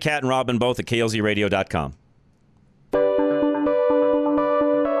 Find Kat and Robin both at klzradio.com.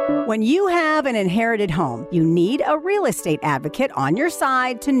 When you have an inherited home, you need a real estate advocate on your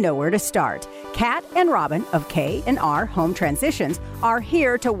side to know where to start. Kat and Robin of K&R Home Transitions are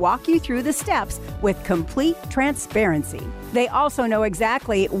here to walk you through the steps with complete transparency. They also know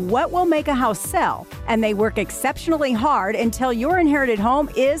exactly what will make a house sell, and they work exceptionally hard until your inherited home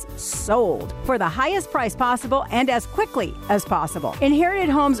is sold for the highest price possible and as quickly as possible. Inherited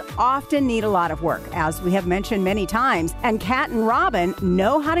homes often need a lot of work, as we have mentioned many times, and Kat and Robin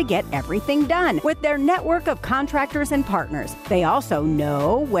know how to get everything done with their network of contractors and partners. They also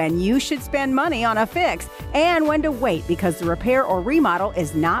know when you should spend money on a fix and when to wait because the repair or remodel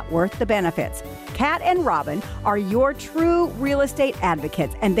is not worth the benefits. Kat and Robin are your true real estate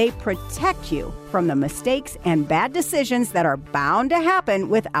advocates, and they protect you from the mistakes and bad decisions that are bound to happen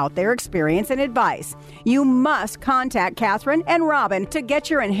without their experience and advice. You must contact Catherine and Robin to get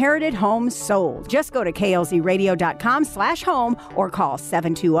your inherited home sold. Just go to klzradio.com/home or call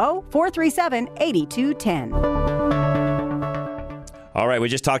 720-437-8210. All right, we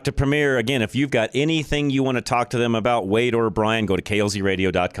just talked to Premier. Again, if you've got anything you want to talk to them about, Wade or Brian, go to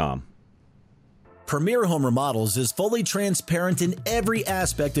klzradio.com. Premier Home Remodels is fully transparent in every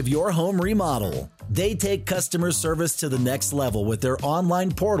aspect of your home remodel. They take customer service to the next level with their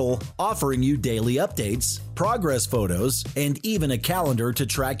online portal, offering you daily updates, progress photos, and even a calendar to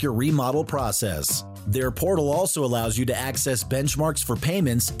track your remodel process. Their portal also allows you to access benchmarks for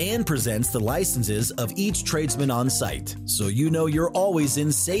payments and presents the licenses of each tradesman on site, so you know you're always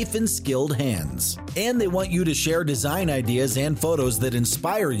in safe and skilled hands. And they want you to share design ideas and photos that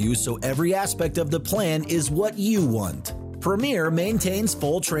inspire you so every aspect of the plan is what you want. Premier maintains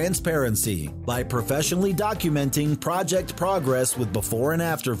full transparency by professionally documenting project progress with before and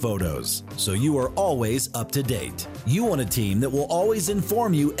after photos, so you are always up to date. You want a team that will always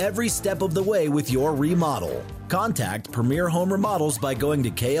inform you every step of the way with your remodel. Contact Premier Home Remodels by going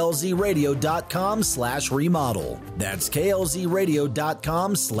to klzradio.com/remodel. That's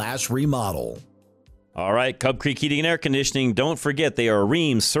klzradio.com/remodel. All right, Cub Creek Heating and Air Conditioning. Don't forget, they are a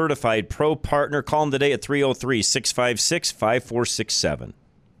Rheem certified pro partner. Call them today at 303-656-5467.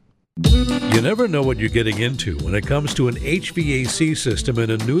 You never know what you're getting into when it comes to an HVAC system in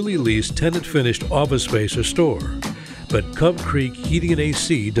a newly leased tenant-finished office space or store. But Cub Creek Heating and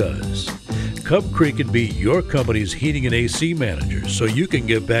AC does. Cub Creek can be your company's heating and AC manager so you can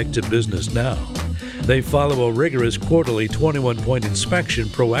get back to business now. They follow a rigorous quarterly 21-point inspection,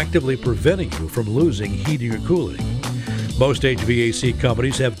 proactively preventing you from losing heating or cooling. Most HVAC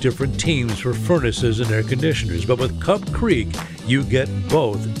companies have different teams for furnaces and air conditioners, but with Cub Creek, you get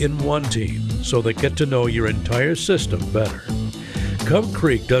both in one team, so they get to know your entire system better. Cub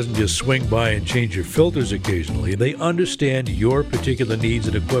Creek doesn't just swing by and change your filters occasionally. They understand your particular needs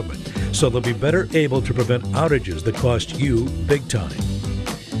and equipment, so they'll be better able to prevent outages that cost you big time.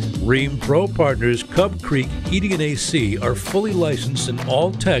 Rheem Pro Partners Cub Creek Heating and AC are fully licensed and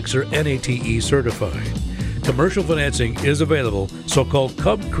all techs are NATE certified. Commercial financing is available, so call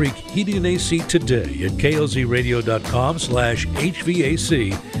Cub Creek Heating and AC today at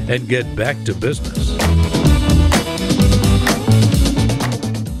klzradio.com/HVAC and get back to business.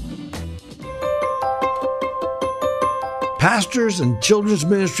 Pastors and children's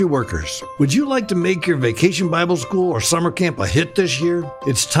ministry workers, would you like to make your vacation Bible school or summer camp a hit this year?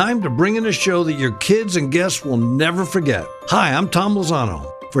 It's time to bring in a show that your kids and guests will never forget. Hi, I'm Tom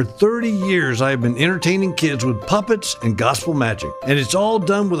Lozano. For 30 years, I have been entertaining kids with puppets and gospel magic, and it's all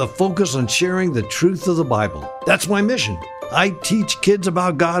done with a focus on sharing the truth of the Bible. That's my mission. I teach kids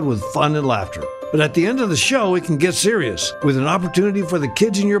about God with fun and laughter. But at the end of the show, it can get serious, with an opportunity for the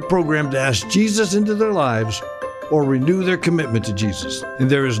kids in your program to ask Jesus into their lives or renew their commitment to Jesus. And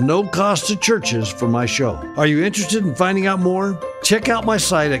there is no cost to churches for my show. Are you interested in finding out more? Check out my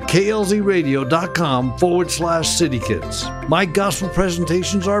site at klzradio.com/citykids. My gospel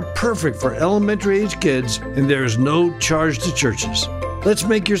presentations are perfect for elementary age kids, and there is no charge to churches. Let's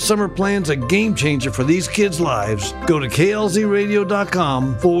make your summer plans a game changer for these kids' lives. Go to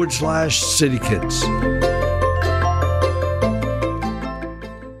klzradio.com/citykids.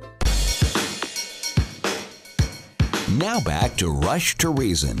 Now back to Rush to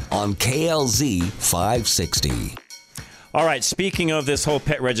Reason on KLZ 560. All right, speaking of this whole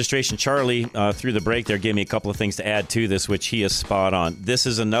pet registration, Charlie, through the break there, gave me a couple of things to add to this, which he is spot on. This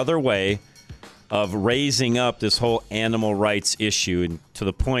is another way of raising up this whole animal rights issue, and to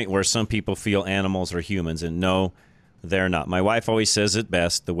the point where some people feel animals are humans, and no, they're not. My wife always says it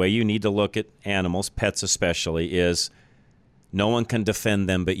best. The way you need to look at animals, pets especially, is no one can defend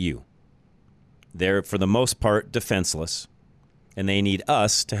them but you. They're, for the most part, defenseless, and they need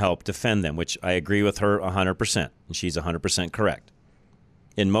us to help defend them, which I agree with her 100%, and she's 100% correct.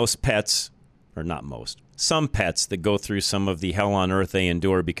 In most pets, or not most, some pets that go through some of the hell on earth they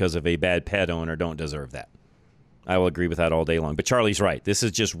endure because of a bad pet owner don't deserve that. I will agree with that all day long. But Charlie's right. This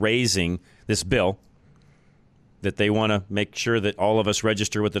is just raising this bill that they want to make sure that all of us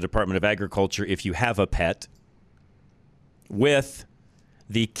register with the Department of Agriculture if you have a pet, with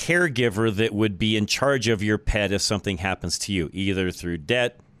the caregiver that would be in charge of your pet if something happens to you, either through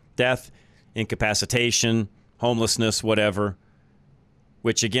death, incapacitation, homelessness, whatever.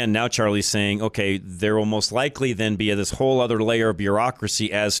 Which, again, now Charlie's saying, okay, there will most likely then be this whole other layer of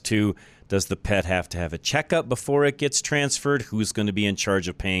bureaucracy as to, does the pet have to have a checkup before it gets transferred? Who's going to be in charge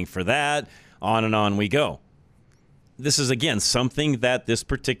of paying for that? On and on we go. This is, again, something that this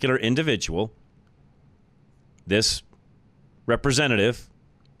particular individual, this representative,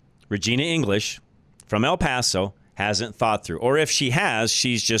 Regina English from El Paso, hasn't thought through. Or if she has,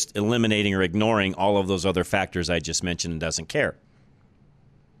 she's just eliminating or ignoring all of those other factors I just mentioned and doesn't care.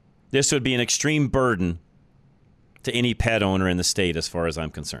 This would be an extreme burden to any pet owner in the state as far as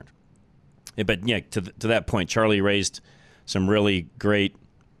I'm concerned. But yeah, to that point, Charlie raised some really great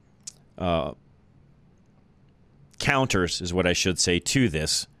counters, is what I should say, to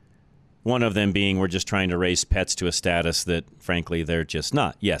this. One of them being we're just trying to raise pets to a status that, frankly, they're just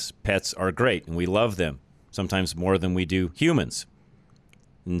not. Yes, pets are great, and we love them, sometimes more than we do humans.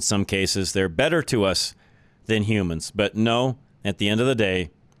 In some cases, they're better to us than humans. But no, at the end of the day,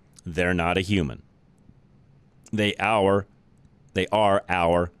 they're not a human. They are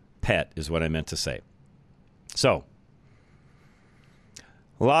our pet, is what I meant to say. So,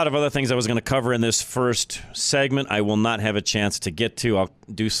 a lot of other things I was going to cover in this first segment I will not have a chance to get to. I'll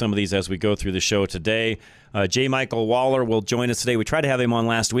do some of these as we go through the show today. J. Michael Waller will join us today. We tried to have him on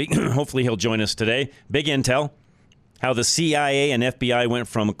last week. Hopefully he'll join us today. Big intel, how the CIA and FBI went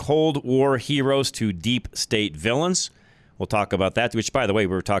from Cold War heroes to deep state villains. We'll talk about that, which, by the way,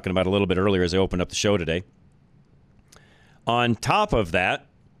 we were talking about a little bit earlier as I opened up the show today. On top of that,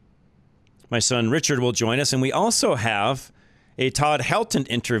 my son Richard will join us, and we also have a Todd Helton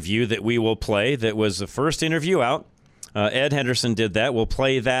interview that we will play that was the first interview out. Ed Henderson did that. We'll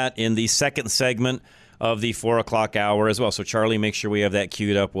play that in the second segment of the 4 o'clock hour as well. So, Charlie, make sure we have that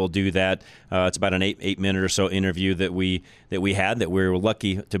queued up. We'll do that. It's about an 8-minute or so interview that we had that we were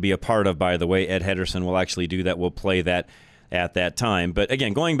lucky to be a part of, by the way. Ed Henderson will actually do that. We'll play that at that time. But,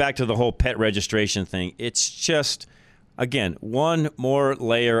 again, going back to the whole pet registration thing, it's just, again, one more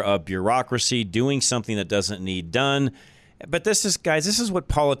layer of bureaucracy, doing something that doesn't need done. But this is what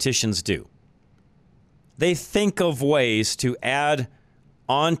politicians do. They think of ways to add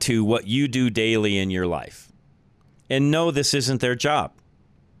onto what you do daily in your life. And no, this isn't their job.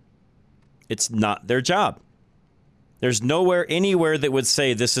 It's not their job. There's nowhere, anywhere that would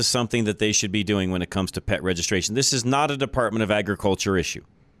say this is something that they should be doing when it comes to pet registration. This is not a Department of Agriculture issue.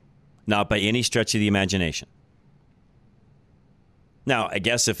 Not by any stretch of the imagination. Now, I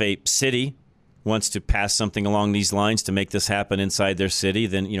guess if a city wants to pass something along these lines to make this happen inside their city,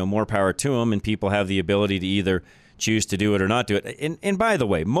 then, more power to them, and people have the ability to either choose to do it or not do it. And by the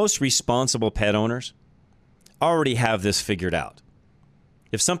way, most responsible pet owners already have this figured out.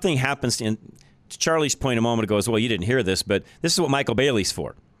 If something happens, to Charlie's point a moment ago as well, you didn't hear this, but this is what Michael Bailey's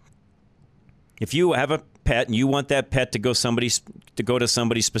for. If you have a pet and you want that pet to go to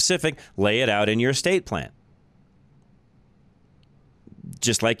somebody specific, lay it out in your estate plan.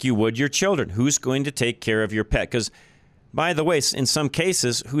 Just like you would your children. Who's going to take care of your pet? Because, by the way, in some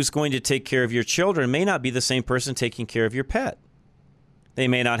cases, who's going to take care of your children may not be the same person taking care of your pet. They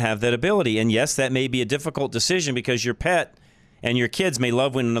may not have that ability. And yes, that may be a difficult decision because your pet and your kids may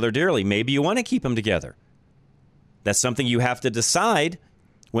love one another dearly. Maybe you want to keep them together. That's something you have to decide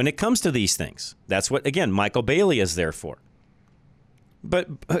when it comes to these things. That's what, again, Michael Bailey is there for. But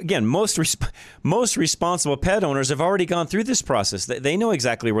again, most responsible pet owners have already gone through this process. They know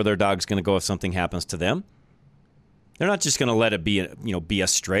exactly where their dog's going to go if something happens to them. They're not just going to let it be a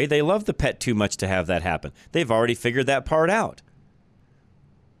stray. They love the pet too much to have that happen. They've already figured that part out.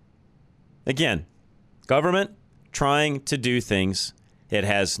 Again, government trying to do things it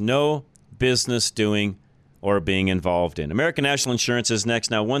has no business doing or being involved in. American National Insurance is next.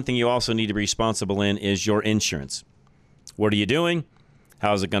 Now, one thing you also need to be responsible in is your insurance. What are you doing?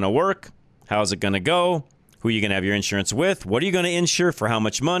 How's it going to work? How's it going to go? Who are you going to have your insurance with? What are you going to insure? For how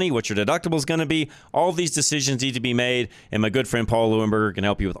much money? What's your deductible is going to be? All these decisions need to be made, and my good friend Paul Leuenberger can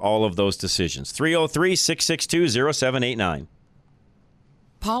help you with all of those decisions. 303-662-0789.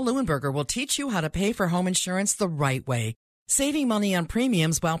 Paul Leuenberger will teach you how to pay for home insurance the right way, saving money on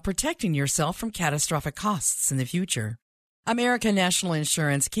premiums while protecting yourself from catastrophic costs in the future. American National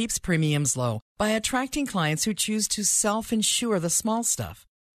Insurance keeps premiums low by attracting clients who choose to self-insure the small stuff.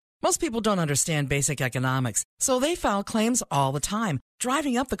 Most people don't understand basic economics, so they file claims all the time,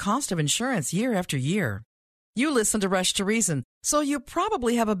 driving up the cost of insurance year after year. You listen to Rush to Reason, so you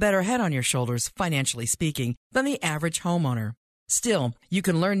probably have a better head on your shoulders, financially speaking, than the average homeowner. Still, you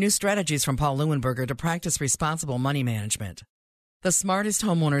can learn new strategies from Paul Leuenberger to practice responsible money management. The smartest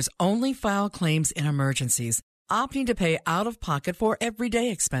homeowners only file claims in emergencies, opting to pay out of pocket for everyday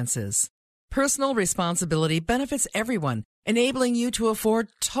expenses. Personal responsibility benefits everyone, enabling you to afford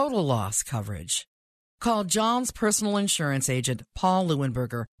total loss coverage. Call John's personal insurance agent, Paul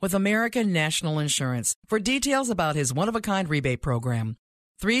Leuenberger, with American National Insurance for details about his one-of-a-kind rebate program.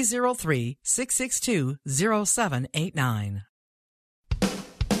 303-662-0789.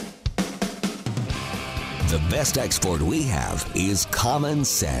 The best export we have is common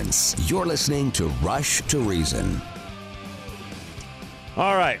sense. You're listening to Rush to Reason.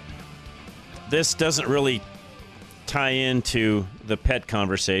 All right. This doesn't really tie into the pet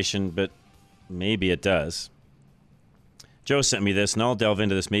conversation, but maybe it does. Joe sent me this, and I'll delve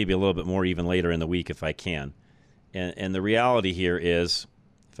into this maybe a little bit more even later in the week if I can. And the reality here is,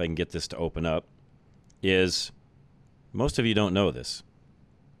 if I can get this to open up, is most of you don't know this.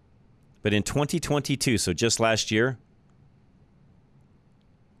 But in 2022, so just last year,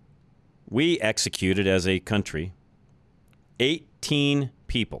 we executed as a country 18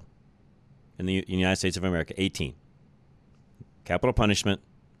 people in the United States of America. 18. Capital punishment,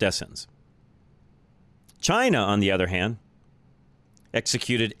 death sentence. China, on the other hand,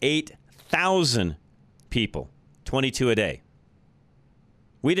 executed 8,000 people, 22 a day.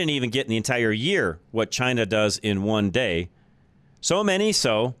 We didn't even get in the entire year what China does in one day. So many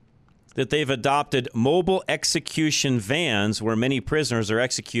so that they've adopted mobile execution vans where many prisoners are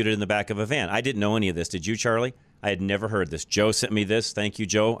executed in the back of a van. I didn't know any of this. Did you, Charlie? I had never heard this. Joe sent me this. Thank you,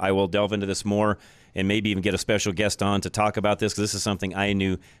 Joe. I will delve into this more and maybe even get a special guest on to talk about this, because this is something I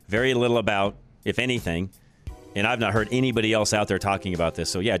knew very little about, if anything, and I've not heard anybody else out there talking about this.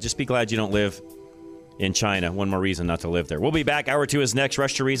 So, yeah, just be glad you don't live in China. One more reason not to live there. We'll be back. Hour 2 is next.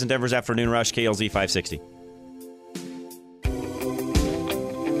 Rush to Reason, Denver's Afternoon Rush, KLZ 560.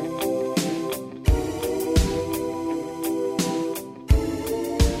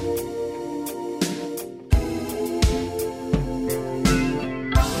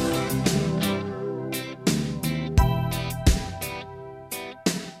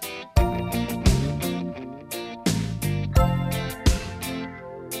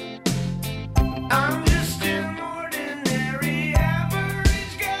 I'm